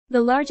The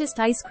largest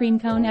ice cream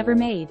cone ever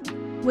made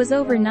was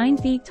over 9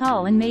 feet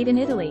tall and made in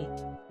Italy.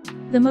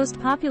 The most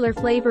popular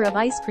flavor of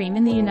ice cream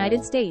in the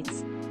United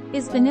States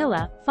is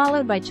vanilla,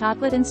 followed by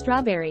chocolate and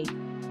strawberry.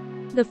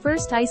 The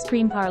first ice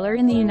cream parlor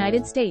in the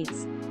United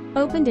States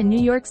opened in New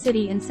York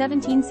City in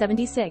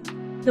 1776.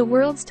 The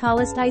world's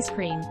tallest ice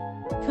cream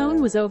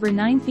cone was over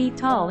 9 feet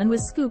tall and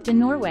was scooped in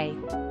Norway.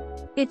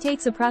 It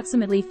takes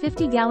approximately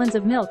 50 gallons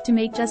of milk to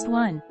make just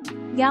 1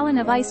 gallon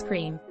of ice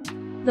cream.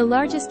 The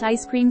largest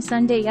ice cream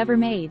sundae ever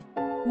made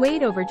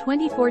weighed over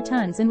 24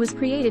 tons and was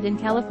created in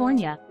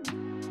California.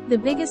 The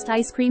biggest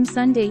ice cream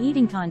sundae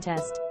eating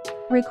contest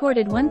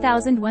recorded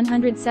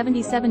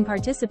 1,177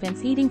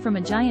 participants eating from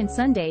a giant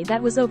sundae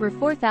that was over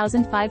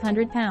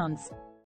 4,500 pounds.